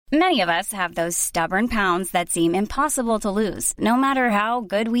Many of us have those stubborn pounds that seem impossible to lose, no matter how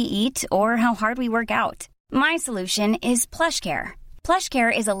good we eat or how hard we work out. My solution is PlushCare.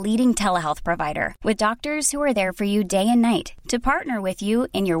 PlushCare is a leading telehealth provider with doctors who are there for you day and night to partner with you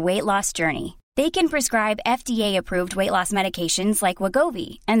in your weight loss journey. They can prescribe FDA-approved weight loss medications like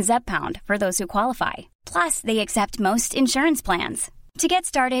Wegovy and Zepbound for those who qualify. Plus, they accept most insurance plans. To get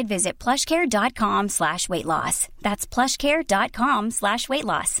started, visit plushcare.com/weightloss. That's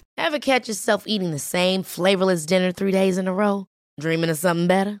plushcare.com/weightloss. Ever catch yourself eating the same flavorless dinner 3 days in a row? Dreaming of something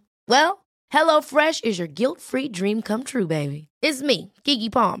better? Well, HelloFresh is your guilt-free dream come true, baby. It's me, Keke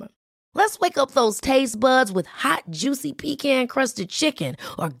Palmer. Let's wake up those taste buds with hot, juicy pecan-crusted chicken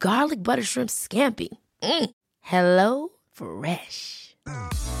or garlic butter shrimp scampi. Hello Fresh.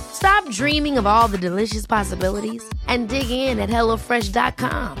 Stop dreaming of all the delicious possibilities and dig in at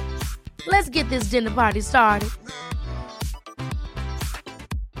HelloFresh.com. Let's get this dinner party started.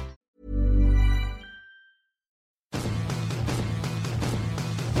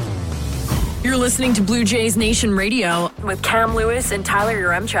 You're listening to Blue Jays Nation Radio with Cam Lewis and Tyler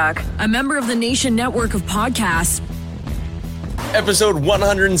Yaremchuk, a member of the Nation Network of podcasts. Episode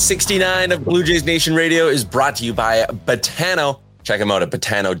 169 of Blue Jays Nation Radio is brought to you by Betano. Check them out at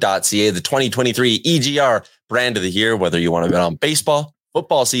betano.ca, the 2023 EGR brand of the year. Whether you want to bet on baseball,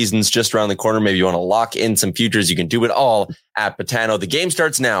 football season's just around the corner, maybe you want to lock in some futures, you can do it all at Betano. The game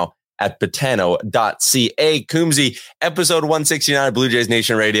starts now at betano.ca. Coombsy, episode 169 of Blue Jays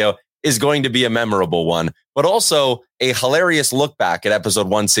Nation Radio is going to be a memorable one, but also a hilarious look back at episode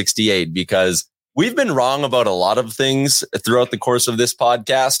 168, because we've been wrong about a lot of things throughout the course of this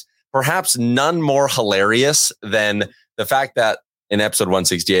podcast. Perhaps none more hilarious than the fact that in episode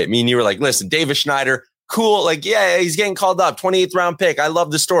 168, me and you were like, listen, Davis Schneider, cool. Like, yeah, he's getting called up, 28th round pick. I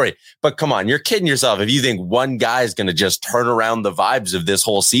love the story. But come on, you're kidding yourself if you think one guy is going to just turn around the vibes of this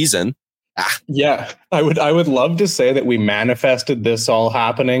whole season. Yeah, I would love to say that we manifested this all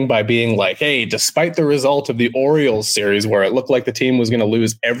happening by being like, hey, despite the result of the Orioles series where it looked like the team was going to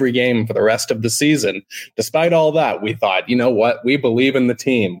lose every game for the rest of the season, despite all that, we thought, you know what? We believe in the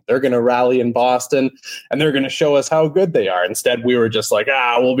team. They're going to rally in Boston and they're going to show us how good they are. Instead, we were just like,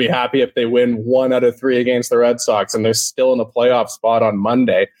 we'll be happy if they win 1 out of 3 against the Red Sox and they're still in a playoff spot on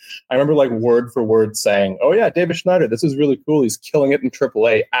Monday. I remember like word for word saying, oh yeah, Davis Schneider, this is really cool. He's killing it in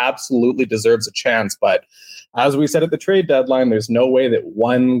AAA. Absolutely deserves a chance. But as we said at the trade deadline, there's no way that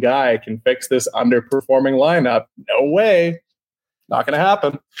one guy can fix this underperforming lineup. No way. Not going to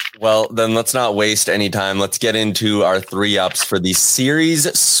happen. Well, then let's not waste any time. Let's get into our 3-ups for the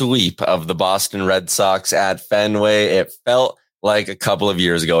series sweep of the Boston Red Sox at Fenway. It felt like a couple of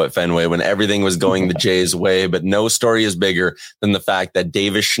years ago at Fenway when everything was going the Jays' way, but no story is bigger than the fact that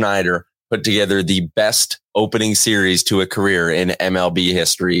Davis Schneider put together the best opening series to a career in MLB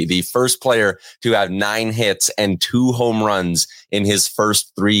history. The first player to have 9 hits and 2 home runs in his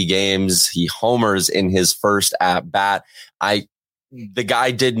first 3 games. He homers in his first at bat. The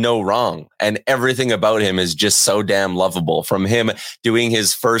guy did no wrong, and everything about him is just so damn lovable. From him doing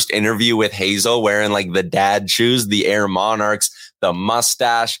his first interview with Hazel, wearing like the dad shoes, the Air Monarchs, the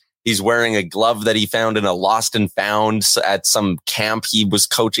mustache. He's wearing a glove that he found in a lost and found at some camp he was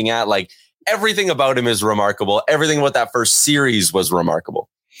coaching at. Like, everything about him is remarkable. Everything about that first series was remarkable.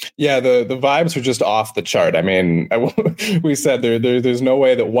 Yeah, the vibes are just off the chart. I mean, we said there's no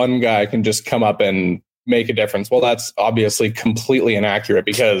way that one guy can just come up and make a difference. Well, that's obviously completely inaccurate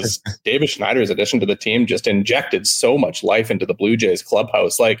because Davis Schneider's addition to the team just injected so much life into the Blue Jays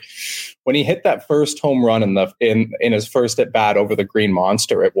clubhouse. Like when he hit that first home run in his first at bat over the Green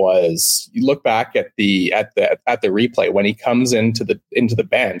Monster, it was, you look back at the replay when he comes into the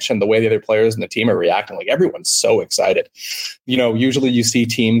bench and the way the other players in the team are reacting, like everyone's so excited. You know, usually you see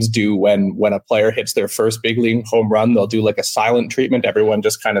teams do when a player hits their first big league home run, they'll do like a silent treatment. Everyone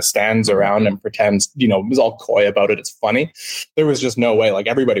just kind of stands around and pretends, you know, is all coy about it. It's funny. There was just no way. Like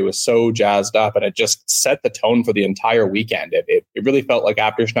everybody was so jazzed up, and it just set the tone for the entire weekend. It really felt like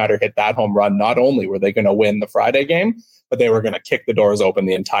after Schneider hit that home run, not only were they going to win the Friday game, but they were going to kick the doors open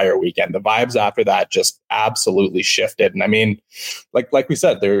the entire weekend. The vibes after that just absolutely shifted. And I mean, like we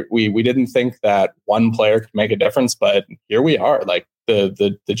said, we didn't think that one player could make a difference, but here we are. Like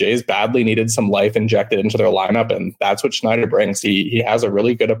the Jays badly needed some life injected into their lineup, and that's what Schneider brings. He has a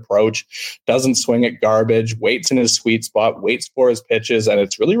really good approach, doesn't swing at garbage, waits in his sweet spot, waits for his pitches, and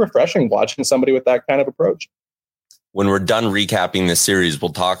it's really refreshing watching somebody with that kind of approach. When we're done recapping this series,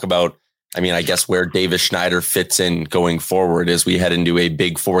 we'll talk about, I guess where Davis Schneider fits in going forward as we head into a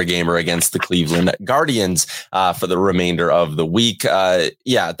big 4-gamer against the Cleveland Guardians for the remainder of the week.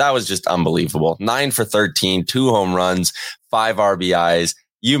 Yeah, that was just unbelievable. 9 for 13, 2 home runs, 5 RBIs.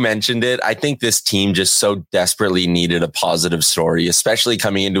 You mentioned it. I think this team just so desperately needed a positive story, especially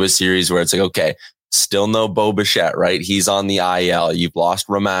coming into a series where it's like, okay, still no Bo Bichette, right? He's on the IL. You've lost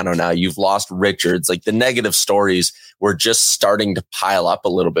Romano now. You've lost Richards. Like the negative stories were just starting to pile up a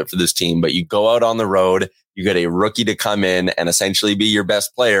little bit for this team. But you go out on the road, you get a rookie to come in and essentially be your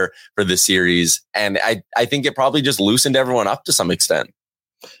best player for the series. And I think it probably just loosened everyone up to some extent.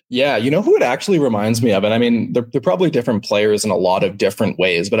 Yeah, you know who it actually reminds me of? And I mean, they're probably different players in a lot of different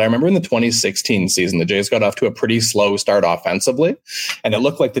ways, but I remember in the 2016 season, the Jays got off to a pretty slow start offensively. And it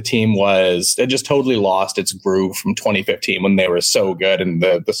looked like the team it just totally lost its groove from 2015 when they were so good. And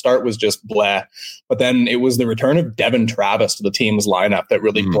the start was just bleh. But then it was the return of Devin Travis to the team's lineup that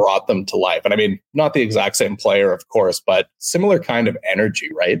really brought them to life. And I mean, not the exact same player, of course, but similar kind of energy,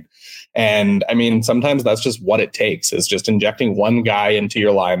 right? And I mean, sometimes that's just what it takes, is just injecting one guy into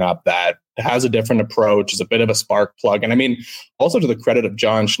your lineup that has a different approach, is a bit of a spark plug. And I mean, also to the credit of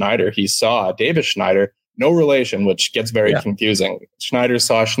John Schneider, he saw Davis Schneider, no relation, which gets very confusing. Schneider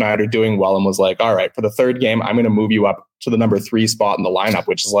saw Schneider doing well and was like, all right, for the third game, I'm going to move you up to the number 3 spot in the lineup,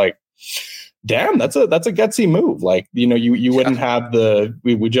 which is like, damn, that's a gutsy move. Like, you know, you wouldn't have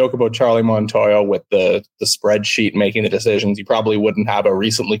we joke about Charlie Montoyo with the spreadsheet making the decisions. You probably wouldn't have a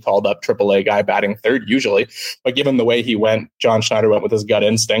recently called up AAA guy batting third usually, but given the way he went, John Schneider went with his gut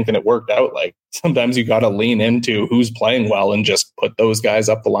instinct and it worked out. Like sometimes you got to lean into who's playing well and just put those guys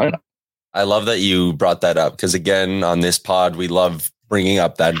up the lineup. I love that you brought that up because again, on this pod, we love bringing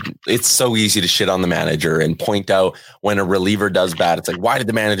up that it's so easy to shit on the manager and point out when a reliever does bad. It's like, why did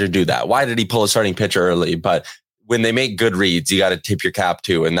the manager do that? Why did he pull a starting pitcher early? But when they make good reads, you got to tip your cap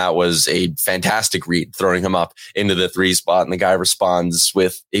to. And that was a fantastic read, throwing him up into the 3 spot. And the guy responds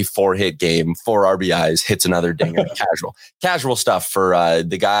with a 4-hit game, 4 RBIs, hits another dinger. Casual stuff for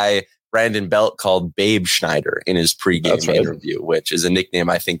the guy Brandon Belt called Babe Schneider in his pregame interview, which is a nickname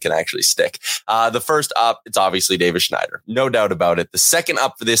I think can actually stick. The first up, it's obviously Davis Schneider. No doubt about it. The second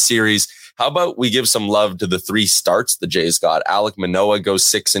up for this series, how about we give some love to the 3 starts the Jays got? Alek Manoah goes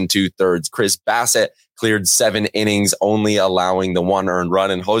 6 2/3. Chris Bassett cleared 7 innings, only allowing the 1 earned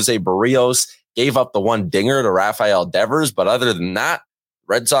run. And Jose Barrios gave up the 1 dinger to Rafael Devers. But other than that,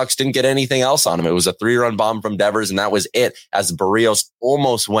 Red Sox didn't get anything else on him. It was a 3-run bomb from Devers, and that was it, as Barrios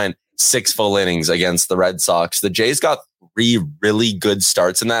almost went 6 full innings against the Red Sox. The Jays got 3 really good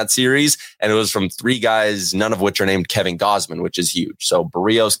starts in that series, and it was from 3 guys, none of which are named Kevin Gausman, which is huge. So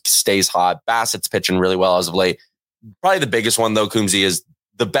Barrios stays hot. Bassett's pitching really well as of late. Probably the biggest one, though, Coombsy, is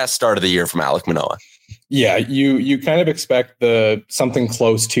the best start of the year from Alek Manoah. Yeah, you kind of expect something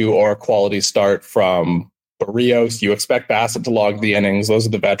close to or a quality start from Barrios. You expect Bassett to log the innings. Those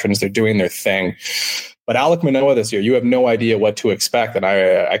are the veterans. They're doing their thing. But Alek Manoah this year, you have no idea what to expect. And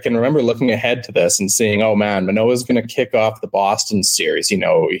I can remember looking ahead to this and seeing, oh man, Manoah's going to kick off the Boston series. You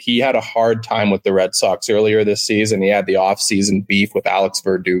know, he had a hard time with the Red Sox earlier this season. He had the offseason beef with Alex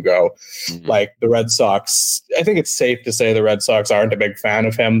Verdugo. Like the Red Sox, I think it's safe to say the Red Sox aren't a big fan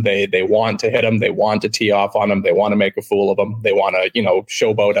of him. They want to hit him. They want to tee off on him. They want to make a fool of him. They want to,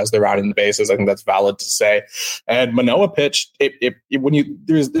 showboat as they're rounding the bases. I think that's valid to say. And Manoah pitched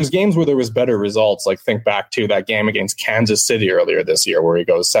there's games where there was better results. Like think back to that game against Kansas City earlier this year where he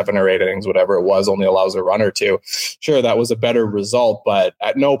goes 7 or 8 innings, whatever it was, only allows a run or 2. Sure, that was a better result, but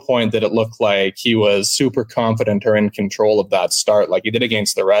at no point did it look like he was super confident or in control of that start like he did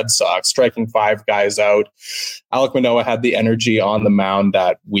against the Red Sox, striking 5 guys out. Alek Manoah had the energy on the mound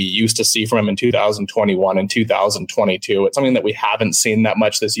that we used to see from him in 2021 and 2022. It's something that we haven't seen that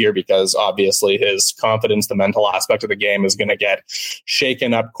much this year because obviously his confidence, the mental aspect of the game is going to get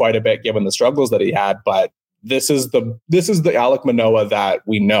shaken up quite a bit given the struggles that he had. But this is the Alek Manoah that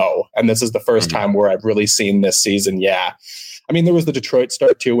we know. And this is the first time where I've really seen this season. Yeah. I mean, there was the Detroit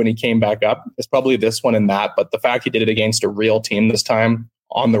start too when he came back up. It's probably this one and that, but the fact he did it against a real team this time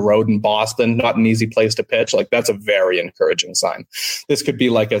on the road in Boston, not an easy place to pitch, like that's a very encouraging sign. This could be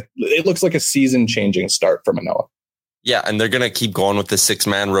it looks like a season changing start for Manoah. Yeah, and they're going to keep going with the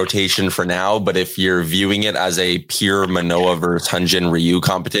 6-man rotation for now. But if you're viewing it as a pure Manoah versus Hyun-Jin Ryu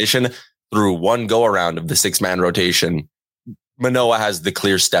competition, through one go around of the 6-man rotation, Manoah has the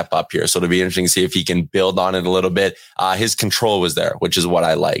clear step up here. So it'll be interesting to see if he can build on it a little bit. His control was there, which is what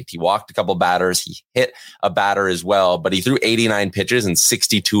I liked. He walked a couple batters. He hit a batter as well, but he threw 89 pitches and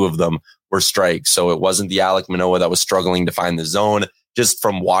 62 of them were strikes. So it wasn't the Alek Manoah that was struggling to find the zone. Just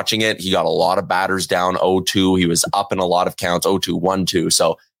from watching it, he got a lot of batters down 0-2. He was up in a lot of counts, 0-2, 1-2.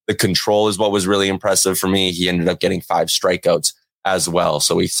 So the control is what was really impressive for me. He ended up getting 5 strikeouts as well.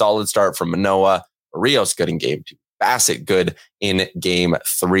 So a solid start from Manoah. Rios good in game 2. Bassett good in game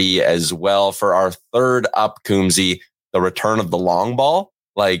 3 as well. For our third up, Coombsy, the return of the long ball.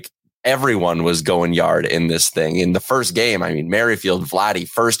 like everyone was going yard in this thing. In the first game, I mean, Merrifield, Vladdy,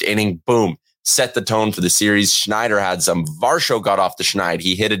 first inning, boom, set the tone for the series. Schneider had some. Varsho got off the Schneid.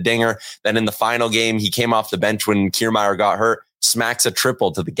 He hit a dinger. Then in the final game, he came off the bench when Kiermaier got hurt, smacks a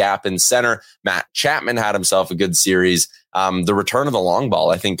triple to the gap in center. Matt Chapman had himself a good series. The return of the long ball,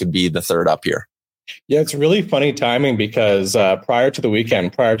 I think, could be the third up here. Yeah, it's really funny timing because prior to the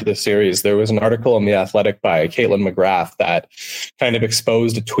weekend, prior to the series, there was an article in The Athletic by Caitlin McGrath that kind of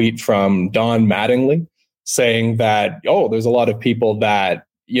exposed a tweet from Don Mattingly saying that, there's a lot of people that,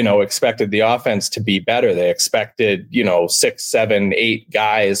 expected the offense to be better. They expected, 6, 7, 8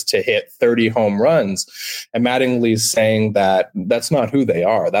 guys to hit 30 home runs. And Mattingly's saying that that's not who they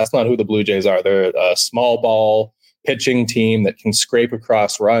are. That's not who the Blue Jays are. They're a small ball pitching team that can scrape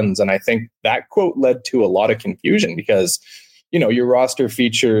across runs. And I think that quote led to a lot of confusion because, your roster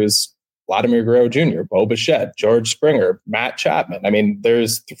features Vladimir Guerrero Jr., Bo Bichette, George Springer, Matt Chapman. I mean,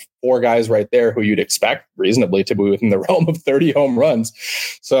 there's 4 guys right there who you'd expect reasonably to be within the realm of 30 home runs.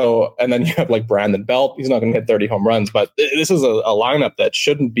 So, and then you have like Brandon Belt. He's not going to hit 30 home runs, but this is a lineup that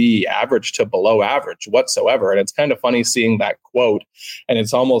shouldn't be average to below average whatsoever. And it's kind of funny seeing that quote. And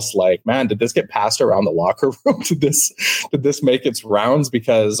it's almost like, man, did this get passed around the locker room? Did this make its rounds?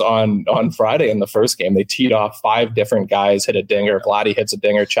 Because on Friday in the first game, they teed off 5 different guys, hit a dinger. Vladdy hits a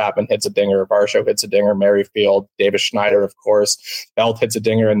dinger. Chapman hits a dinger. Varsho hits a dinger. Merrifield, Davis Schneider, of course. Belt hits a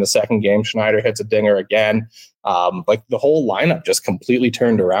dinger in the second game. Schneider hits a dinger again. Like the whole lineup just completely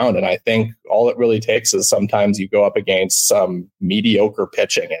turned around. And I think all it really takes is sometimes you go up against some mediocre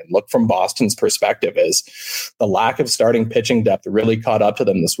pitching. And look, from Boston's perspective, is the lack of starting pitching depth really caught up to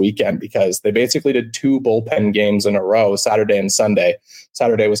them this weekend because they basically did 2 bullpen games in a row, Saturday and Sunday.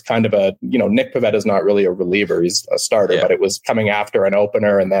 Saturday was kind of a, Nick Pivetta is not really a reliever. He's a starter, but it was coming after an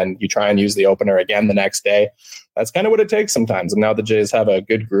opener. And then you try and use the opener again the next day. That's kind of what it takes sometimes. And now the Jays have a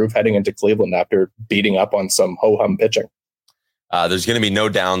good groove heading into Cleveland after beating up on some ho-hum pitching. There's going to be no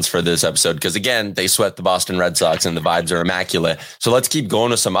downs for this episode because, again, they swept the Boston Red Sox and the vibes are immaculate. So let's keep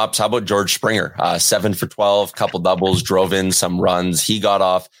going with some ups. How about George Springer? 7 for 12, couple doubles, drove in some runs. He got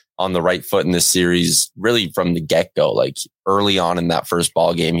off on the right foot in this series really from the get-go. Like early on in that first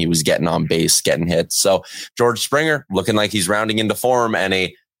ball game, he was getting on base, getting hits. So George Springer looking like he's rounding into form,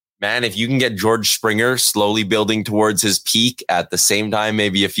 and man, if you can get George Springer slowly building towards his peak at the same time,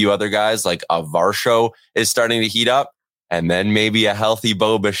 maybe a few other guys like a Varsho is starting to heat up, and then maybe a healthy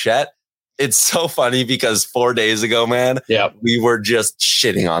Bo Bichette. It's so funny because 4 days ago, man, we were just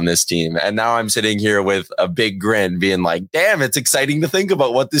shitting on this team. And now I'm sitting here with a big grin being like, damn, it's exciting to think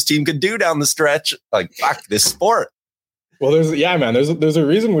about what this team could do down the stretch. Like, fuck this sport. Well, there's a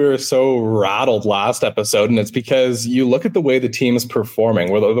reason we were so rattled last episode, and it's because you look at the way the team's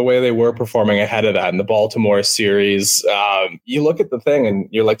performing, or the way they were performing ahead of that in the Baltimore series. You look at the thing, and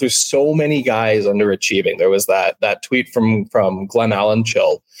you're like, "There's so many guys underachieving." There was that tweet from Glenn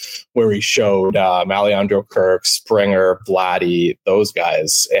Allenchill where he showed Alejandro Kirk, Springer, Vladdy, those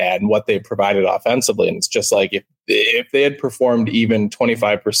guys, and what they provided offensively, and it's just like if they had performed even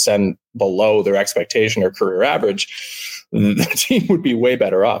 25% below their expectation or career average, the team would be way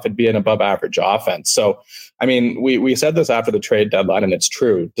better off. It'd be an above average offense. So, I mean, we said this after the trade deadline, and it's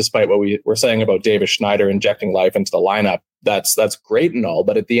true, despite what we were saying about Davis Schneider injecting life into the lineup. That's great and all.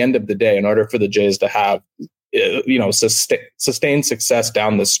 But at the end of the day, in order for the Jays to have, sustained success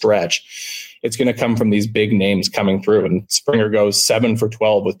down the stretch, it's going to come from these big names coming through. And Springer goes 7 for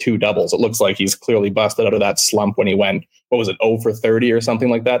 12 with 2 doubles. It looks like he's clearly busted out of that slump when he went, 0 for 30 or something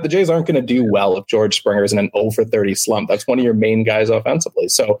like that. The Jays aren't going to do well if George Springer's in an 0 for 30 slump. That's one of your main guys offensively.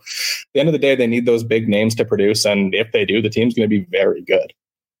 So at the end of the day, they need those big names to produce. And if they do, the team's going to be very good.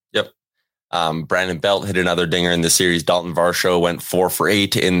 Yep. Brandon Belt hit another dinger in the series. Dalton Varsho went 4 for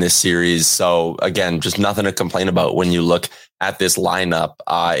 8 in this series. So again, just nothing to complain about when you look at this lineup.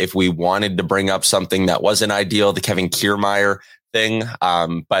 If we wanted to bring up something that wasn't ideal, the Kevin Kiermaier thing.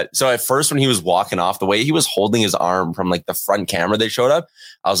 But so at first when he was walking off, the way he was holding his arm from like the front camera they showed up,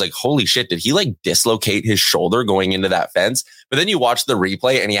 I was like, holy shit, did he like dislocate his shoulder going into that fence? But then you watch the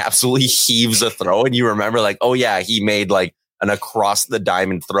replay and he absolutely heaves a throw. And you remember like, oh yeah, he made like an across the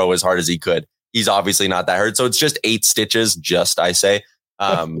diamond throw as hard as he could. He's obviously not that hurt. So it's just 8 stitches, I say.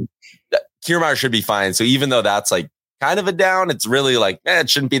 Kiermaier should be fine. So even though that's like kind of a down, it's really like, it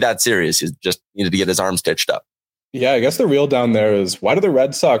shouldn't be that serious. He just needed to get his arm stitched up. Yeah, I guess the real down there is, why do the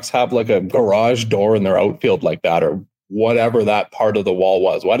Red Sox have like a garage door in their outfield like that, or whatever that part of the wall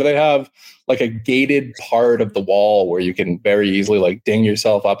was? Why do they have like a gated part of the wall where you can very easily like ding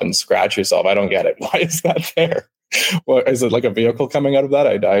yourself up and scratch yourself? I don't get it. Why is that there? Well, is it like a vehicle coming out of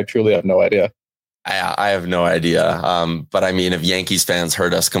that? I truly have no idea. I have no idea. But I mean, if Yankees fans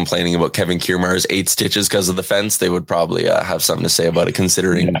heard us complaining about Kevin Kiermaier's 8 stitches because of the fence, they would probably have something to say about it,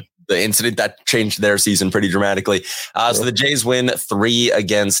 considering the incident that changed their season pretty dramatically. So the Jays win 3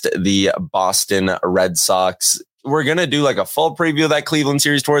 against the Boston Red Sox. We're going to do like a full preview of that Cleveland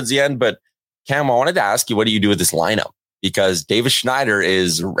series towards the end. But Cam, I wanted to ask you, what do you do with this lineup? Because Davis Schneider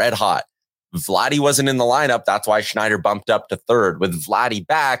is red hot. Vladdy wasn't in the lineup. That's why Schneider bumped up to third. With Vladdy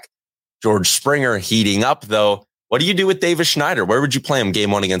back, George Springer heating up, though. What do you do with Davis Schneider? Where would you play him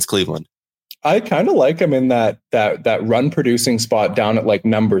game 1 against Cleveland? I kind of like him in that run producing spot down at like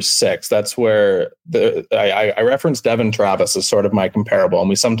number 6. That's where I referenced Devin Travis as sort of my comparable, and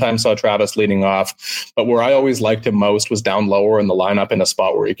we sometimes saw Travis leading off. But where I always liked him most was down lower in the lineup in a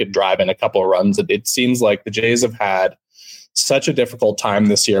spot where he could drive in a couple of runs. It seems like the Jays have had such a difficult time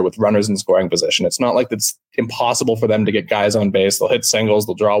this year with runners in scoring position. It's not like it's impossible for them to get guys on base. They'll hit singles,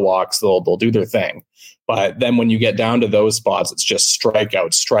 they'll draw walks, they'll do their thing. But then when you get down to those spots, it's just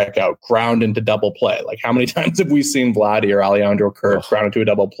strikeout, ground into double play. Like, how many times have we seen Vladdy or Alejandro Kirk ground into a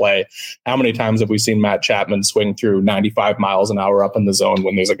double play? How many times have we seen Matt Chapman swing through 95 miles an hour up in the zone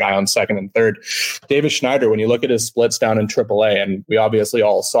when there's a guy on second and third? Davis Schneider, when you look at his splits down in AAA, and we obviously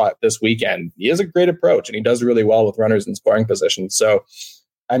all saw it this weekend, he has a great approach and he does really well with runners in scoring position. So,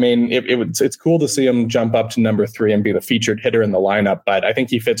 I mean, it's cool to see him jump up to number 3 and be the featured hitter in the lineup, but I think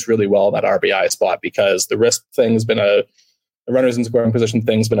he fits really well in that RBI spot because the risk thing's been the runners in scoring position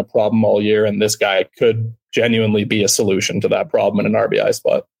thing's been a problem all year, and this guy could genuinely be a solution to that problem in an RBI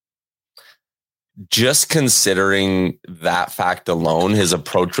spot. Just considering that fact alone, his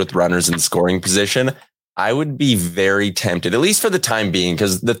approach with runners in scoring position, I would be very tempted, at least for the time being,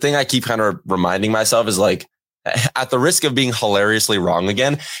 because the thing I keep kind of reminding myself is like, at the risk of being hilariously wrong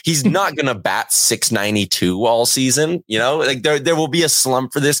again, he's not going to bat 692 all season. You know, like there will be a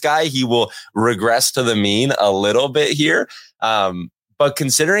slump for this guy. He will regress to the mean a little bit here. But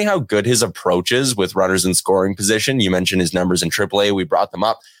considering how good his approach is with runners in scoring position, you mentioned his numbers in AAA. We brought them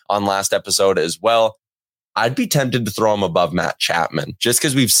up on last episode as well. I'd be tempted to throw him above Matt Chapman just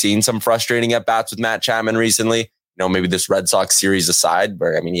because we've seen some frustrating at bats with Matt Chapman recently. You know, maybe this Red Sox series aside,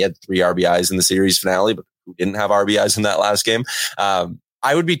 where, I mean, he had 3 RBIs in the series finale, but who didn't have RBIs in that last game.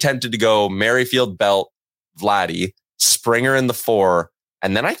 I would be tempted to go Merrifield, Belt, Vladdy, Springer in the 4.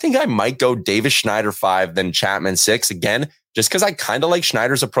 And then I think I might go Davis Schneider 5, then Chapman 6 again, just because I kind of like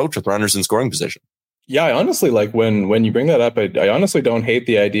Schneider's approach with runners in scoring position. Yeah, I honestly like when you bring that up, I honestly don't hate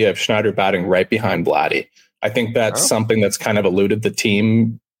the idea of Schneider batting right behind Vladdy. I think that's something that's kind of eluded the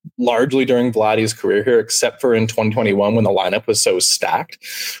team largely during Vladdy's career here, except for in 2021 when the lineup was so stacked.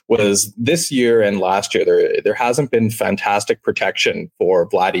 Was this year and last year there hasn't been fantastic protection for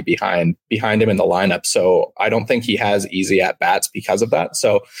Vladdy behind him in the lineup. So I don't think he has easy at bats because of that.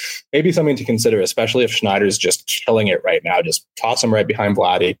 So maybe something to consider, especially if Schneider's just killing it right now. Just toss him right behind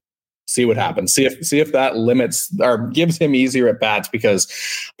Vladdy. See what happens. See if that limits or gives him easier at bats, because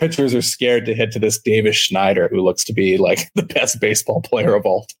pitchers are scared to hit to this Davis Schneider, who looks to be like the best baseball player of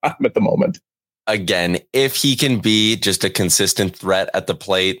all time at the moment. Again, if he can be just a consistent threat at the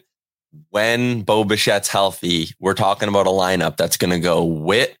plate, when Bo Bichette's healthy, we're talking about a lineup that's going to go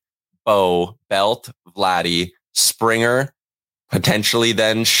Witt, Bo, Belt, Vladdy, Springer, potentially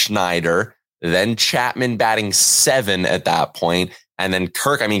then Schneider, then Chapman batting 7 at that point. And then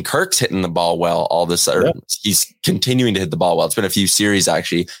Kirk, I mean, Kirk's hitting the ball well all this. He's continuing to hit the ball well. It's been a few series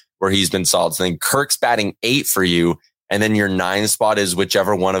actually where he's been solid. So then Kirk's batting 8 for you. And then your 9 spot is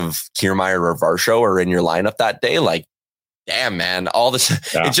whichever one of Kiermaier or Varsho are in your lineup that day. Like, damn, man, all this.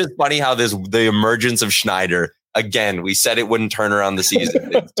 Yeah. It's just funny how the emergence of Schneider, again, we said it wouldn't turn around the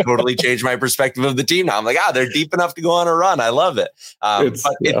season. It totally changed my perspective of the team. Now I'm like, they're deep enough to go on a run. I love it.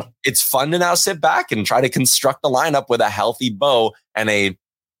 It's fun to now sit back and try to construct a lineup with a healthy Bo and a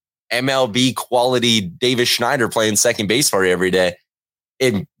MLB quality Davis Schneider playing second base for you every day.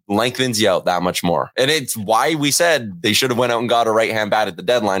 It lengthens you out that much more. And it's why we said they should have went out and got a right-hand bat at the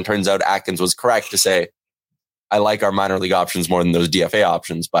deadline. Turns out Atkins was correct to say, I like our minor league options more than those DFA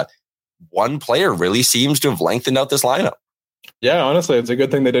options. But one player really seems to have lengthened out this lineup. Yeah, honestly, it's a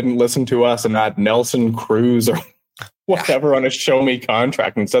good thing they didn't listen to us and not Nelson Cruz or whatever on a show me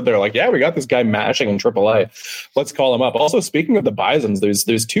contract. Instead, they're like, yeah, we got this guy mashing in AAA. Let's call him up. Also, speaking of the Bisons,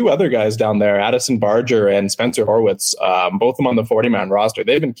 there's 2 other guys down there, Addison Barger and Spencer Horwitz, both of them on the 40-man roster.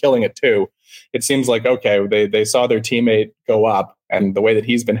 They've been killing it too. It seems like, okay, they saw their teammate go up and the way that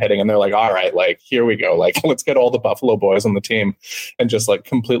he's been hitting, and they're like, all right, like, here we go. Like, let's get all the Buffalo boys on the team and just like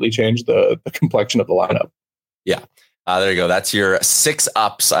completely change the complexion of the lineup. Yeah. There you go. That's your 6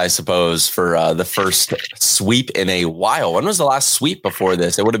 ups, I suppose, for the first sweep in a while. When was the last sweep before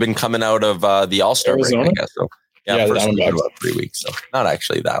this? It would have been coming out of the All-Star break, I guess. So, first sweep in about 3 weeks, so not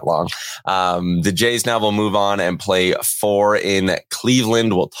actually that long. The Jays now will move on and play 4 in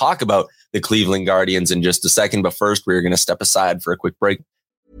Cleveland. We'll talk about the Cleveland Guardians in just a second, but first we're going to step aside for a quick break.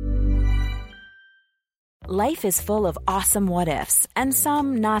 Life is full of awesome what-ifs, and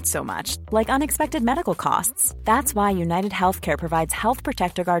some not so much, like unexpected medical costs. That's why United Healthcare provides Health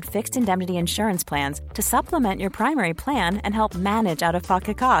Protector Guard fixed indemnity insurance plans to supplement your primary plan and help manage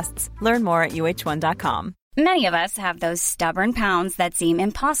out-of-pocket costs. Learn more at uh1.com. Many of us have those stubborn pounds that seem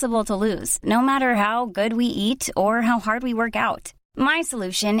impossible to lose, no matter how good we eat or how hard we work out. My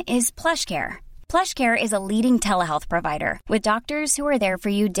solution is PlushCare. PlushCare is a leading telehealth provider with doctors who are there for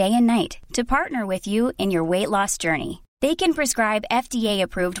you day and night to partner with you in your weight loss journey. They can prescribe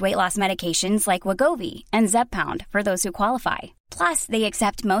FDA-approved weight loss medications like Wegovy and Zepbound for those who qualify. Plus, they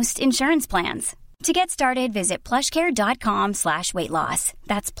accept most insurance plans. To get started, visit plushcare.com/weightloss.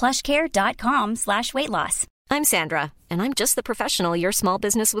 That's plushcare.com/weightloss. I'm Sandra, and I'm just the professional your small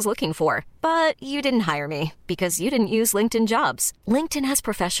business was looking for. But you didn't hire me because you didn't use LinkedIn Jobs. LinkedIn has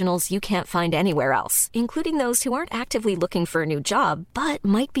professionals you can't find anywhere else, including those who aren't actively looking for a new job, but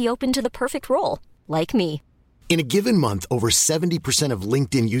might be open to the perfect role, like me. In a given month, over 70% of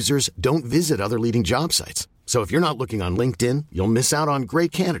LinkedIn users don't visit other leading job sites. So if you're not looking on LinkedIn, you'll miss out on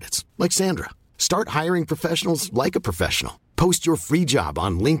great candidates like Sandra. Start hiring professionals like a professional. Post your free job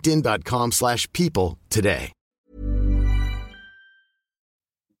on linkedin.com/people today.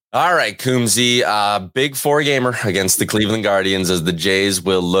 All right, Coombsy, big 4-gamer against the Cleveland Guardians as the Jays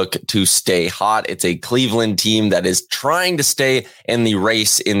will look to stay hot. It's a Cleveland team that is trying to stay in the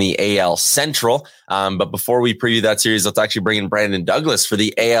race in the AL Central. But before we preview that series, let's actually bring in Brandon Douglas for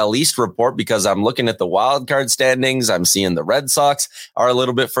the AL East report, because I'm looking at the wild card standings. I'm seeing the Red Sox are a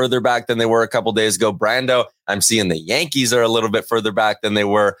little bit further back than they were a couple days ago. Brando, I'm seeing the Yankees are a little bit further back than they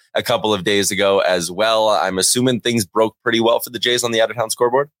were a couple of days ago as well. I'm assuming things broke pretty well for the Jays on the out-of-town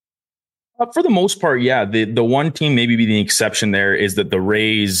scoreboard. For the most part, yeah. The one team maybe be the exception there is that the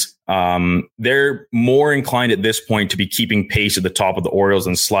Rays, they're more inclined at this point to be keeping pace at the top of the Orioles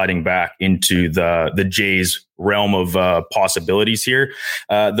and sliding back into the Jays realm of possibilities here.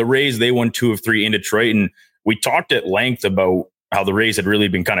 The Rays, they won 2 of 3 in Detroit, and we talked at length about how the Rays had really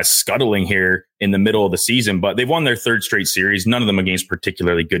been kind of scuttling here in the middle of the season, but they've won their 3rd straight series, none of them against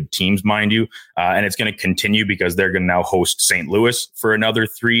particularly good teams, mind you. And it's going to continue because they're going to now host St. Louis for another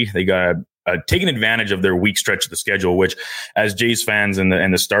 3. They got taking advantage of their weak stretch of the schedule, which as Jays fans and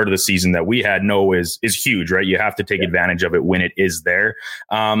the start of the season that we had know is huge, right? You have to take advantage of it when it is there.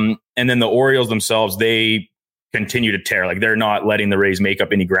 And then the Orioles themselves, they continue to tear. Like, they're not letting the Rays make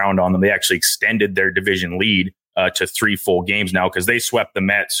up any ground on them. They actually extended their division lead to 3 full games now, because they swept the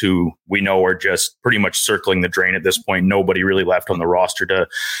Mets, who we know are just pretty much circling the drain at this point. Nobody really left on the roster to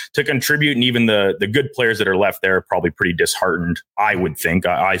contribute, and even the good players that are left there are probably pretty disheartened, I would think.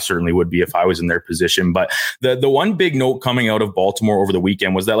 I certainly would be if I was in their position. But the one big note coming out of Baltimore over the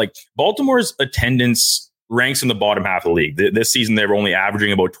weekend was that, like, Baltimore's attendance ranks in the bottom half of the league. This season, they were only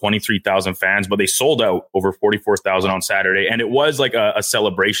averaging about 23,000 fans, but they sold out over 44,000 on Saturday. And it was like a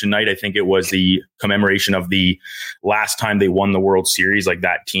celebration night. I think it was the commemoration of the last time they won the World Series, like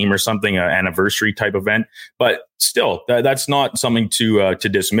that team or something, an anniversary type event. But still, that's not something to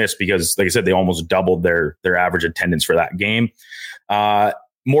dismiss, because, like I said, they almost doubled their average attendance for that game.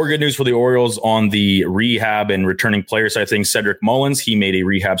 More good news for the Orioles on the rehab and returning player side of things. Cedric Mullins, he made a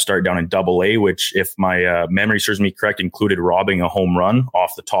rehab start down in Double-A, which, if my memory serves me correct, included robbing a home run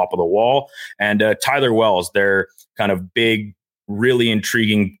off the top of the wall. And Tyler Wells, their kind of big, really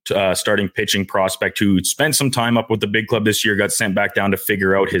intriguing starting pitching prospect, who spent some time up with the big club this year, got sent back down to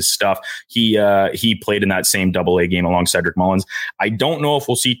figure out his stuff. He played in that same Double-A game along Cedric Mullins. I don't know if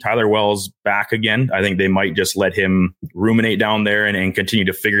we'll see Tyler Wells back again. I think they might just let him ruminate down there and continue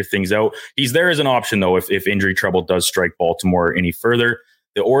to figure things out. He's there as an option, though, if injury trouble does strike Baltimore any further.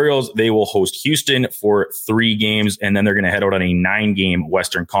 The Orioles, they will host Houston for 3 games, and then they're going to head out on a 9-game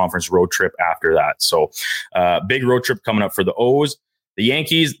Western Conference road trip after that. So big road trip coming up for the O's. The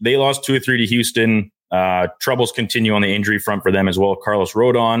Yankees, they lost 2 of 3 to Houston. Troubles continue on the injury front for them as well. Carlos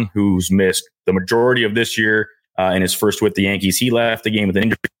Rodon, who's missed the majority of this year in his first with the Yankees, he left the game with an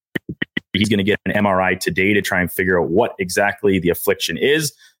injury. He's going to get an MRI today to try and figure out what exactly the affliction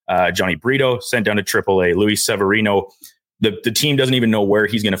is. Johnny Brito sent down to AAA. Luis Severino, The team doesn't even know where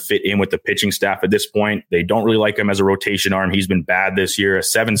he's going to fit in with the pitching staff at this point. They don't really like him as a rotation arm. He's been bad this year, a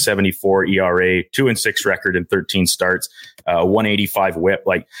 7.74 ERA, 2-6 record in 13 starts, 185 whip.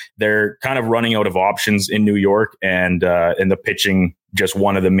 Like, they're kind of running out of options in New York, and the pitching, just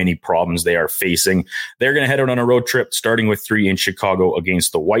one of the many problems they are facing. They're going to head out on a road trip, starting with 3 in Chicago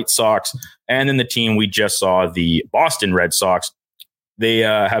against the White Sox. And then the team we just saw, the Boston Red Sox, they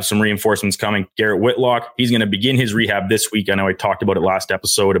have some reinforcements coming. Garrett Whitlock, he's going to begin his rehab this week. I know I talked about it last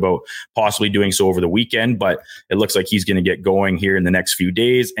episode about possibly doing so over the weekend, but it looks like he's going to get going here in the next few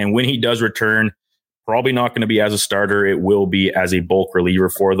days. And when he does return, probably not going to be as a starter. It will be as a bulk reliever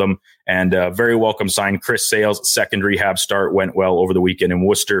for them. And very welcome sign Chris Sale's second rehab start went well over the weekend in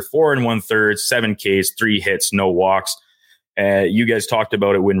Worcester. 4 1/3, 7 Ks, 3 hits, no walks. You guys talked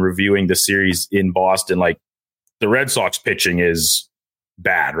about it when reviewing the series in Boston. Like, the Red Sox pitching is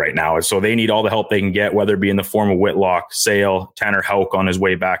bad right now. So they need all the help they can get, whether it be in the form of Whitlock, Sale, Tanner Houck on his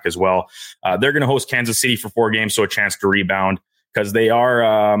way back as well. They're going to host Kansas City for 4 games, so a chance to rebound, because they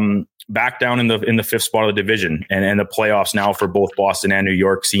are back down in the 5th spot of the division, and the playoffs now for both Boston and New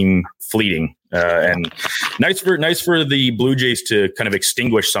York seem fleeting. And nice for the Blue Jays to kind of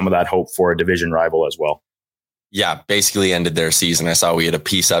extinguish some of that hope for a division rival as well. Yeah, basically ended their season. I saw we had a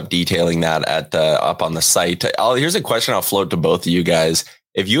piece up detailing that at up on the site. Here's a question I'll float to both of you guys.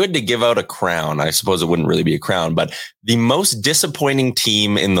 If you had to give out a crown, I suppose it wouldn't really be a crown, but the most disappointing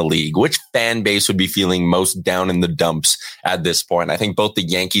team in the league, which fan base would be feeling most down in the dumps at this point? I think both the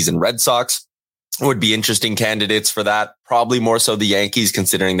Yankees and Red Sox would be interesting candidates for that. Probably more so the Yankees,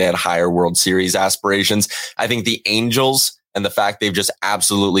 considering they had higher World Series aspirations. I think the Angels, and the fact they've just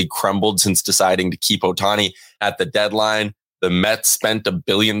absolutely crumbled since deciding to keep Ohtani at the deadline. The Mets spent $1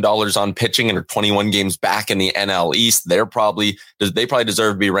 billion on pitching and are 21 games back in the NL East. They probably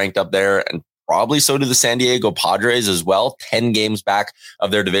deserve to be ranked up there, and probably so do the San Diego Padres as well. 10 games back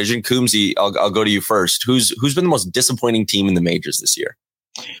of their division. Coombsy, I'll go to you first. Who's been the most disappointing team in the majors this year?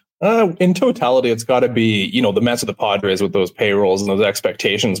 In totality, it's got to be, the Mets or the Padres with those payrolls and those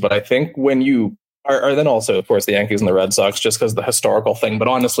expectations. But I think when you are then also, of course, the Yankees and the Red Sox, just because the historical thing. But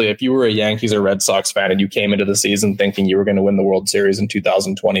honestly, if you were a Yankees or Red Sox fan and you came into the season thinking you were going to win the World Series in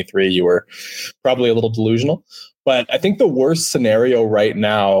 2023, you were probably a little delusional. But I think the worst scenario right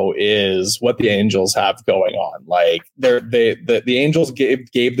now is what the Angels have going on. Like, the Angels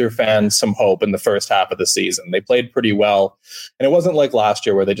gave their fans some hope in the first half of the season. They played pretty well. And it wasn't like last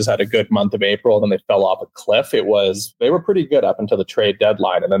year where they just had a good month of April and then they fell off a cliff. They were pretty good up until the trade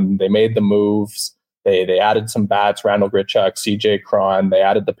deadline. And then they made the moves. They added some bats, Randall Grichuk, CJ Cron. They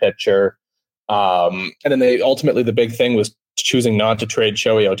added the pitcher. And then the big thing was choosing not to trade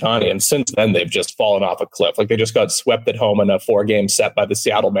Shohei Ohtani. And since then, they've just fallen off a cliff. Like, they just got swept at home in a 4-game set by the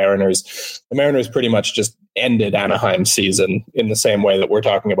Seattle Mariners. The Mariners pretty much just ended Anaheim's season in the same way that we're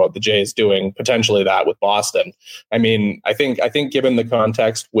talking about the Jays doing potentially that with Boston. I mean, I think given the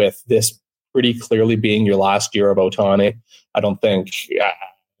context with this pretty clearly being your last year of Ohtani, I don't think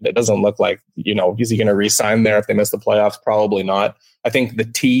it doesn't look like, is he going to re-sign there if they miss the playoffs? Probably not. I think the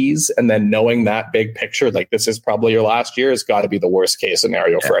tease and then knowing that big picture, like this is probably your last year, has got to be the worst case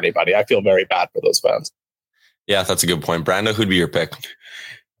scenario for anybody. I feel very bad for those fans. Yeah, that's a good point. Brando, who'd be your pick?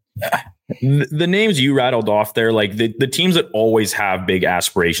 The names you rattled off there, like the teams that always have big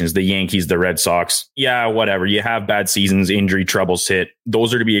aspirations, the Yankees, the Red Sox, yeah, whatever. You have bad seasons, injury troubles hit.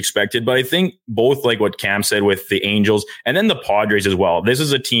 Those are to be expected. But I think both, like what Cam said with the Angels and then the Padres as well, this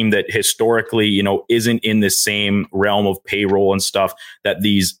is a team that historically, isn't in the same realm of payroll and stuff that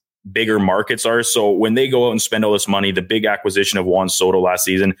these bigger markets are. So when they go out and spend all this money, the big acquisition of Juan Soto last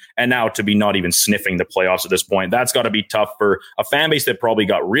season, and now to be not even sniffing the playoffs at this point, that's got to be tough for a fan base that probably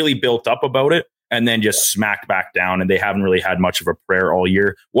got really built up about it and then just smacked back down, and they haven't really had much of a prayer all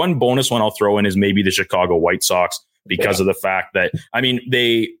year. One bonus one I'll throw in is maybe the Chicago White Sox, because of the fact that,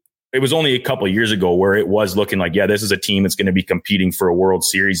 it was only a couple of years ago where it was looking like, yeah, this is a team that's going to be competing for a World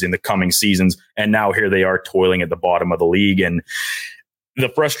Series in the coming seasons. And now here they are toiling at the bottom of the league. And the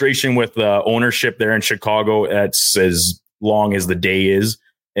frustration with the ownership there in Chicago, that's as long as the day is,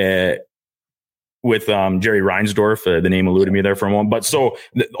 with Jerry Reinsdorf, the name eluded me there for a moment. But so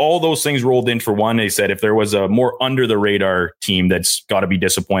all those things rolled in for one. They said if there was a more under the radar team that's got to be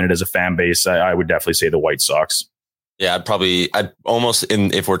disappointed as a fan base, I would definitely say the White Sox. Yeah, I'd almost,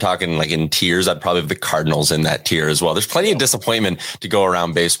 if we're talking like in tiers, I'd probably have the Cardinals in that tier as well. There's plenty of disappointment to go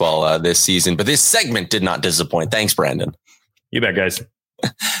around baseball this season, but this segment did not disappoint. Thanks, Brandon. You bet, guys.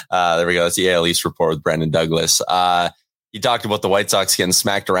 There we go. That's the AL East report with Brandon Douglas. You talked about the White Sox getting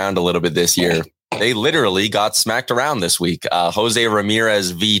smacked around a little bit this year. they literally got smacked around this week. Jose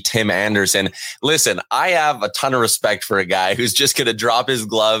Ramirez v. Tim Anderson. Listen, I have a ton of respect for a guy who's just going to drop his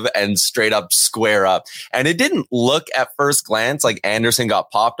glove and straight up square up. And it didn't look at first glance like Anderson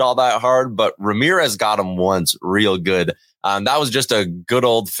got popped all that hard, but Ramirez got him once real good. That was just a good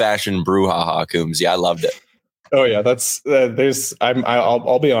old fashioned brouhaha, Coombs. Yeah, I loved it. Oh yeah, that's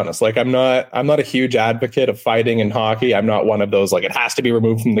I'll be honest. Like I'm not a huge advocate of fighting in hockey. I'm not one of those like it has to be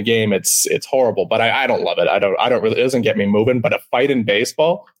removed from the game. It's horrible, but I don't love it. I don't really, it doesn't get me moving. But a fight in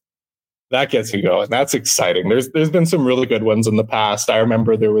baseball, that gets you going. That's exciting. There's been some really good ones in the past. I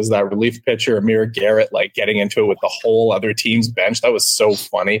remember there was that relief pitcher, Amir Garrett, like getting into it with the whole other team's bench. That was so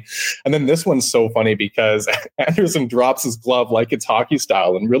funny. And then this one's so funny because Anderson drops his glove like it's hockey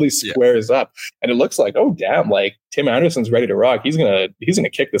style and really squares up. And it looks like, oh damn, like Tim Anderson's ready to rock. He's gonna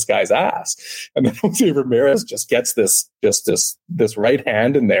kick this guy's ass. And then Jose Ramirez just gets this right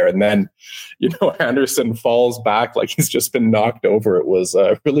hand in there, and then Anderson falls back like he's just been knocked over. It was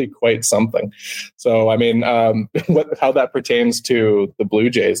really quite something. So I mean, how that pertains to the Blue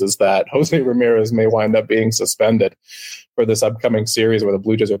Jays is that Jose Ramirez may wind up being suspended for this upcoming series where the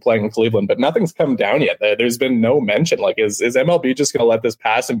Blue Jays are playing in Cleveland, but nothing's come down yet. There's been no mention. Like, is MLB just going to let this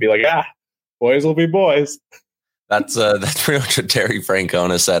pass and be like, boys will be boys? That's pretty much what Terry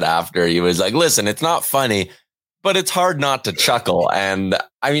Francona said after. He was like, listen, it's not funny, but it's hard not to chuckle. And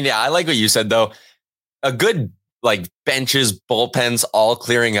I mean, I like what you said, though. A good, like, benches, bullpens, all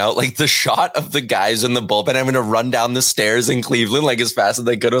clearing out. Like, the shot of the guys in the bullpen having to run down the stairs in Cleveland, like, as fast as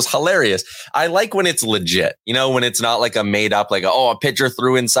they could was hilarious. I like when it's legit, when it's not like a made up, like, a pitcher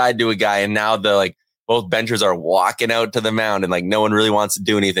threw inside to a guy. And now both benchers are walking out to the mound and, like, no one really wants to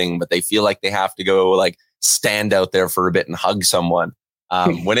do anything, but they feel like they have to go, like, stand out there for a bit and hug someone.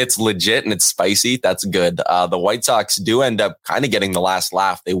 When it's legit and it's spicy, that's good. The White Sox do end up kind of getting the last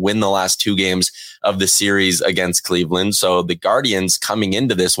laugh. They win the last 2 games of the series against Cleveland. So the Guardians coming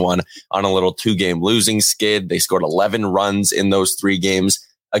into this one on a little 2-game losing skid. They scored 11 runs in those 3 games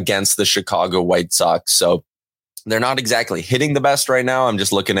against the Chicago White Sox. So they're not exactly hitting the best right now. I'm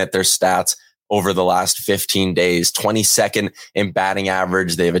just looking at their stats over the last 15 days, 22nd in batting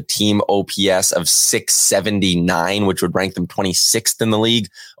average. They have a team OPS of 679, which would rank them 26th in the league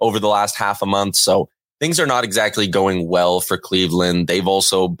over the last half a month. So things are not exactly going well for Cleveland. They've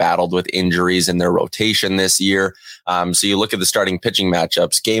also battled with injuries in their rotation this year. So you look at the starting pitching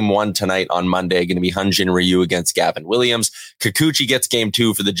matchups. Game 1 tonight on Monday, going to be Hyun-Jin Ryu against Gavin Williams. Kikuchi gets game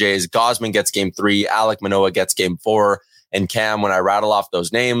 2 for the Jays. Gausman gets game 3. Alek Manoah gets game 4. And Cam, when I rattle off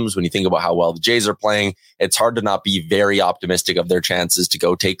those names, when you think about how well the Jays are playing, it's hard to not be very optimistic of their chances to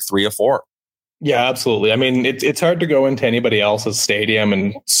go take 3 or 4. Yeah, absolutely. I mean, it's hard to go into anybody else's stadium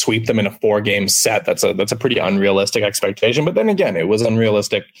and sweep them in a 4-game set. That's a pretty unrealistic expectation. But then again, it was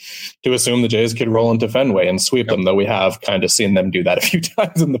unrealistic to assume the Jays could roll into Fenway and sweep them, though we have kind of seen them do that a few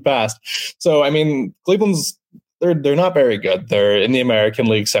times in the past. So, I mean, Cleveland's they're not very good. They're in the American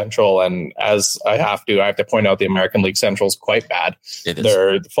League Central, and as I have to point out the American League Central is quite bad.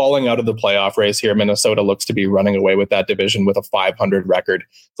 They're falling out of the playoff race here. Minnesota looks to be running away with that division with a 500 record.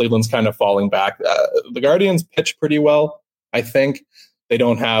 Cleveland's kind of falling back. The Guardians pitch pretty well, I think. They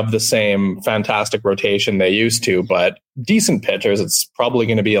don't have the same fantastic rotation they used to, but decent pitchers. It's probably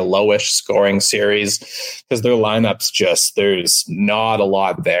going to be a lowish scoring series because their lineups there's not a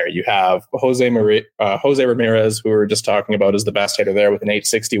lot there. You have Jose Ramirez, who we were just talking about, is the best hitter there with an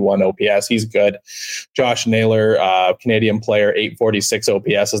 861 OPS. He's good. Josh Naylor, Canadian player, 846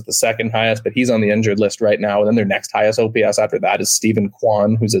 OPS is the second highest, but he's on the injured list right now. And then their next highest OPS after that is Stephen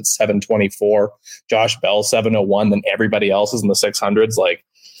Kwan, who's at 724. Josh Bell, 701. Then everybody else is in the 600s. Like,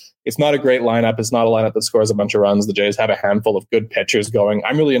 it's not a great lineup. It's not a lineup that scores a bunch of runs. The Jays have a handful of good pitchers going.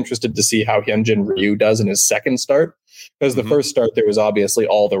 I'm really interested to see how Hyun-Jin Ryu does in his second start, because the first start, there was obviously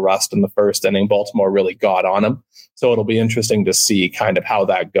all the rust in the first inning. Baltimore really got on him. So it'll be interesting to see kind of how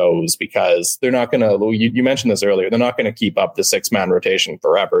that goes, because they're not going to, you mentioned this earlier, they're not going to keep up the 6-man rotation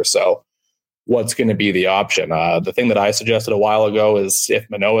forever. So what's going to be the option? The thing that I suggested a while ago is if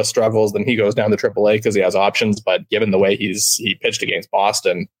Manoah struggles, then he goes down to AAA because he has options. But given the way he pitched against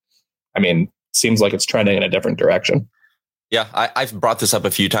Boston, I mean, seems like it's trending in a different direction. Yeah, I've brought this up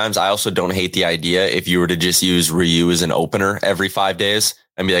a few times. I also don't hate the idea if you were to just use Ryu as an opener every 5 days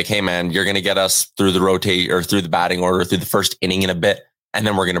and be like, hey, man, you're going to get us through the rotate or through the batting order, through the first inning in a bit. And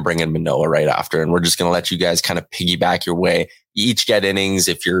then we're going to bring in Manoah right after. And we're just going to let you guys kind of piggyback your way. You each get innings.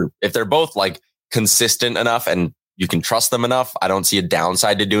 If they're both like consistent enough and you can trust them enough, I don't see a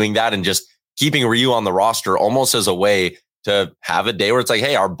downside to doing that and just keeping Ryu on the roster almost as a way to have a day where it's like,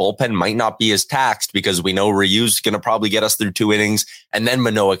 hey, our bullpen might not be as taxed because we know Ryu's going to probably get us through 2 innings, and then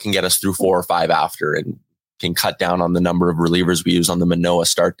Manoah can get us through 4 or 5 after and can cut down on the number of relievers we use on the Manoah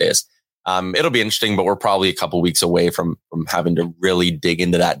start days. It'll be interesting, but we're probably a couple weeks away from having to really dig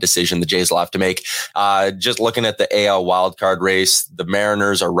into that decision the Jays will have to make. Just looking at the AL wildcard race, the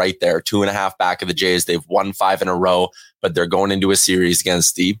Mariners are right there, 2.5 back of the Jays. They've won 5 in a row, but they're going into a series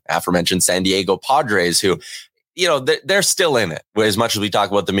against the aforementioned San Diego Padres, who, you know, they're still in it. As much as we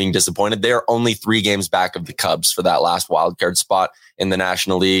talk about them being disappointed, they're only 3 games back of the Cubs for that last wildcard spot in the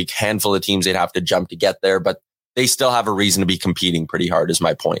National League. Handful of teams they'd have to jump to get there, but they still have a reason to be competing pretty hard is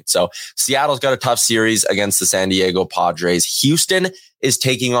my point. So Seattle's got a tough series against the San Diego Padres. Houston is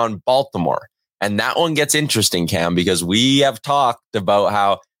taking on Baltimore. And that one gets interesting, Cam, because we have talked about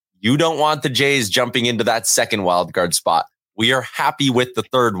how you don't want the Jays jumping into that second wildcard spot. We are happy with the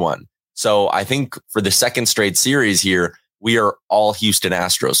third one. So I think for the second straight series here, we are all Houston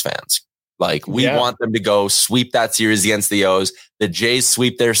Astros fans. Like, we want them to go sweep that series against the O's. The Jays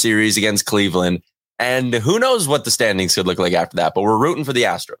sweep their series against Cleveland. And who knows what the standings could look like after that, but we're rooting for the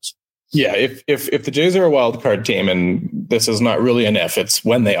Astros. Yeah, if the Jays are a wild card team, and this is not really an if, it's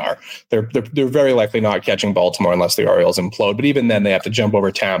when they are. They're very likely not catching Baltimore unless the Orioles implode. But even then, they have to jump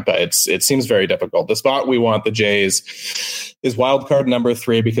over Tampa. It seems very difficult. The spot we want the Jays is wild card number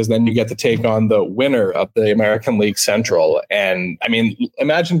 3, because then you get to take on the winner of the American League Central. And I mean,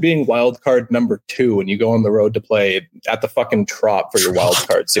 imagine being wild card number 2 and you go on the road to play at the fucking Trop for your wild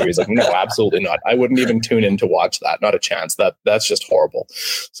card series. Like, no, absolutely not. I wouldn't even tune in to watch that. Not a chance. That's just horrible.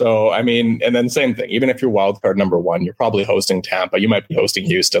 So, I mean, and then same thing. Even if you're wild card number 1, you're probably hosting Tampa. You might be hosting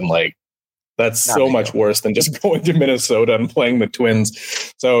Houston. Like, that's so much worse than just going to Minnesota and playing the Twins.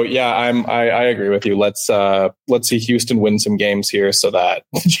 So yeah, I agree with you. Let's see Houston win some games here so that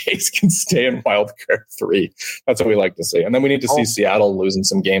the Jays can stay in wild card 3. That's what we like to see. And then we need to see Seattle losing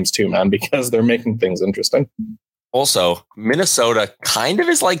some games too, man, because they're making things interesting. Also, Minnesota kind of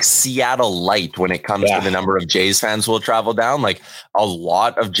is like Seattle light when it comes to the number of Jays fans who will travel down. Like, a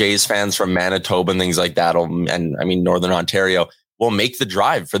lot of Jays fans from Manitoba and things like that, and I mean, Northern Ontario, will make the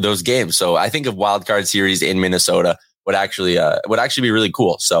drive for those games. So I think a wildcard series in Minnesota would actually be really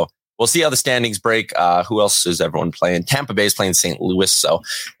cool. So we'll see how the standings break. Who else is everyone playing? Tampa Bay is playing St. Louis. So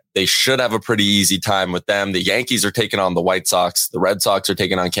they should have a pretty easy time with them. The Yankees are taking on the White Sox. The Red Sox are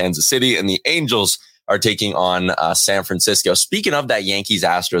taking on Kansas City, and the Angels are taking on San Francisco. Speaking of that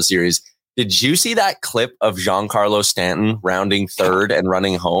Yankees-Astros series, did you see that clip of Giancarlo Stanton rounding third and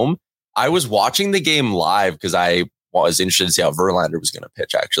running home? I was watching the game live because I was interested to see how Verlander was going to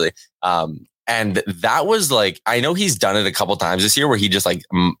pitch, actually. And that was like, I know he's done it a couple times this year where he just like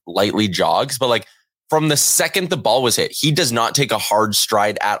lightly jogs, but like from the second the ball was hit, he does not take a hard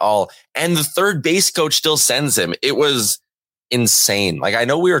stride at all. And the third base coach still sends him. It was insane. Like, I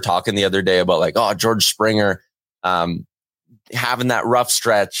know we were talking the other day about like, oh, George Springer having that rough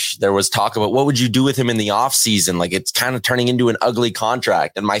stretch. There was talk about what would you do with him in the off season? Like, it's kind of turning into an ugly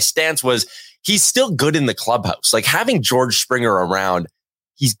contract. And my stance was, he's still good in the clubhouse. Like, having George Springer around,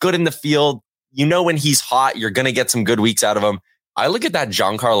 he's good in the field. You know, when he's hot, you're going to get some good weeks out of him. I look at that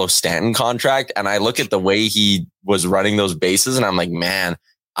Giancarlo Stanton contract and I look at the way he was running those bases and I'm like, man,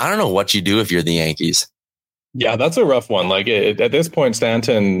 I don't know what you do if you're the Yankees. Yeah, that's a rough one. Like, at this point,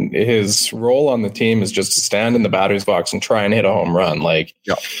 Stanton, his role on the team is just to stand in the batter's box and try and hit a home run. Like,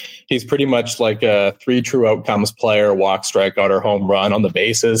 he's pretty much like a 3 true outcomes player, walk, strikeout, or home run on the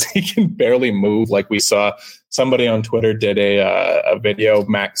bases. He can barely move. Like, we saw somebody on Twitter did a video,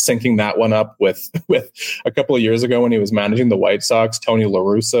 Max, syncing that one up with a couple of years ago when he was managing the White Sox, Tony La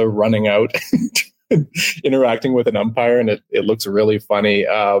Russa running out, interacting with an umpire, and it looks really funny.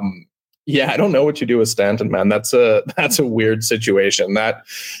 Yeah, I don't know what you do with Stanton, man. That's a weird situation. That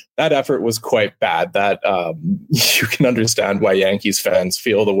effort was quite bad. That you can understand why Yankees fans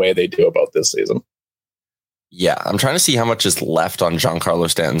feel the way they do about this season. Yeah, I'm trying to see how much is left on Giancarlo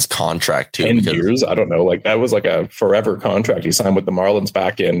Stanton's contract too. 10 years? I don't know. Like, that was like a forever contract he signed with the Marlins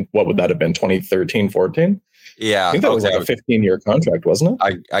back in, what would that have been, 2013, 14? Yeah. I think that was like a 15-year contract, wasn't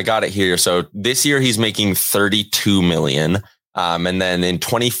it? I got it here. So this year he's making $32 million. And then in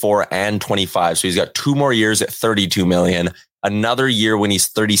 24 and 25. So he's got 2 more years at $32 million, another year when he's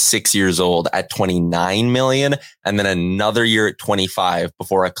 36 years old at $29 million, and then another year at 25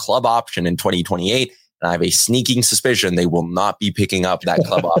 before a club option in 2028. And I have a sneaking suspicion they will not be picking up that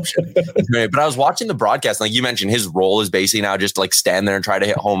club option. But I was watching the broadcast, like you mentioned, his role is basically now just to like stand there and try to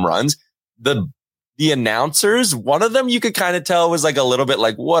hit home runs. The announcers, one of them you could kind of tell was like a little bit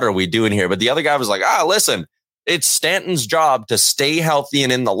like, what are we doing here? But the other guy was like, listen, it's Stanton's job to stay healthy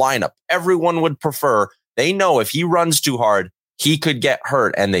and in the lineup. Everyone would prefer They know if he runs too hard, he could get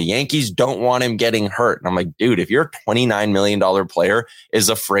hurt, and the Yankees don't want him getting hurt. And I'm like, dude, if your $29 million player is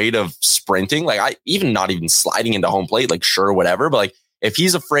afraid of sprinting, like not even sliding into home plate, like sure, whatever. But like if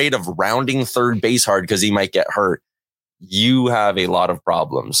he's afraid of rounding third base hard because he might get hurt, you have a lot of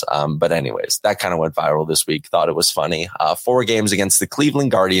problems. But anyways, that kind of went viral this week. Thought it was funny. 4 games against the Cleveland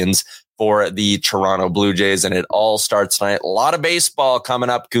Guardians for the Toronto Blue Jays, and it all starts tonight. A lot of baseball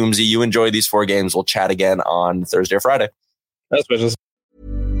coming up, Coombsy. You enjoy these 4 games. We'll chat again on Thursday or Friday. That's just.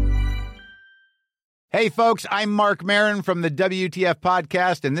 Hey, folks, I'm Mark Maron from the WTF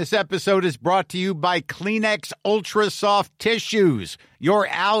Podcast, and this episode is brought to you by Kleenex Ultra Soft Tissues, your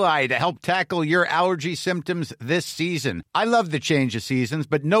ally to help tackle your allergy symptoms this season. I love the change of seasons,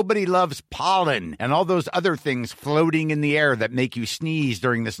 but nobody loves pollen and all those other things floating in the air that make you sneeze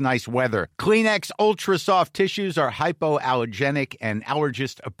during this nice weather. Kleenex Ultra Soft Tissues are hypoallergenic and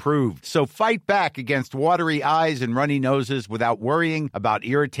allergist approved, so fight back against watery eyes and runny noses without worrying about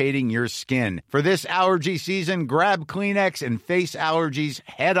irritating your skin. For this allergy season, grab Kleenex and face allergies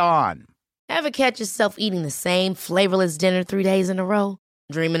head on. Ever catch yourself eating the same flavorless dinner 3 days in a row?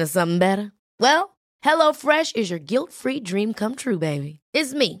 Dreaming of something better? Well, HelloFresh is your guilt-free dream come true, baby.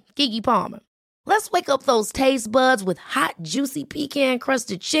 It's me, Keke Palmer. Let's wake up those taste buds with hot, juicy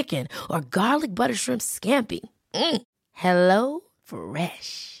pecan-crusted chicken or garlic butter shrimp scampi. Hello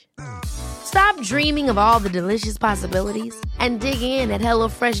Fresh. Stop dreaming of all the delicious possibilities and dig in at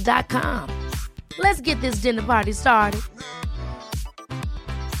HelloFresh.com. Let's get this dinner party started.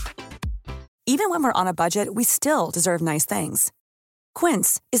 Even when we're on a budget, we still deserve nice things.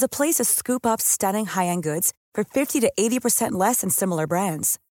 Quince is a place to scoop up stunning high-end goods for 50 to 80% less than similar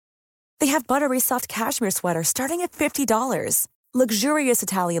brands. They have buttery soft cashmere sweaters starting at $50, luxurious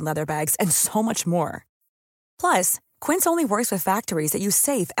Italian leather bags, and so much more. Plus, Quince only works with factories that use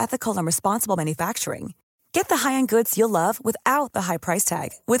safe, ethical, and responsible manufacturing. Get the high-end goods you'll love without the high price tag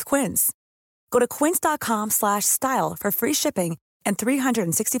with Quince. Go to quince.com/style for free shipping and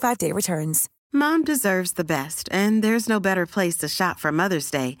 365-day returns. Mom deserves the best, and there's no better place to shop for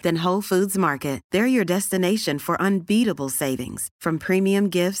Mother's Day than Whole Foods Market. They're your destination for unbeatable savings, from premium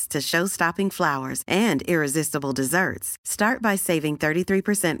gifts to show-stopping flowers and irresistible desserts. Start by saving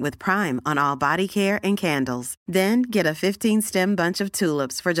 33% with Prime on all body care and candles. Then get a 15-stem bunch of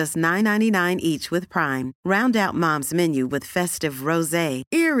tulips for just $9.99 each with Prime. Round out Mom's menu with festive rosé,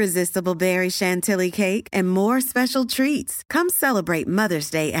 irresistible berry chantilly cake, and more special treats. Come celebrate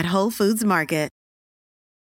Mother's Day at Whole Foods Market.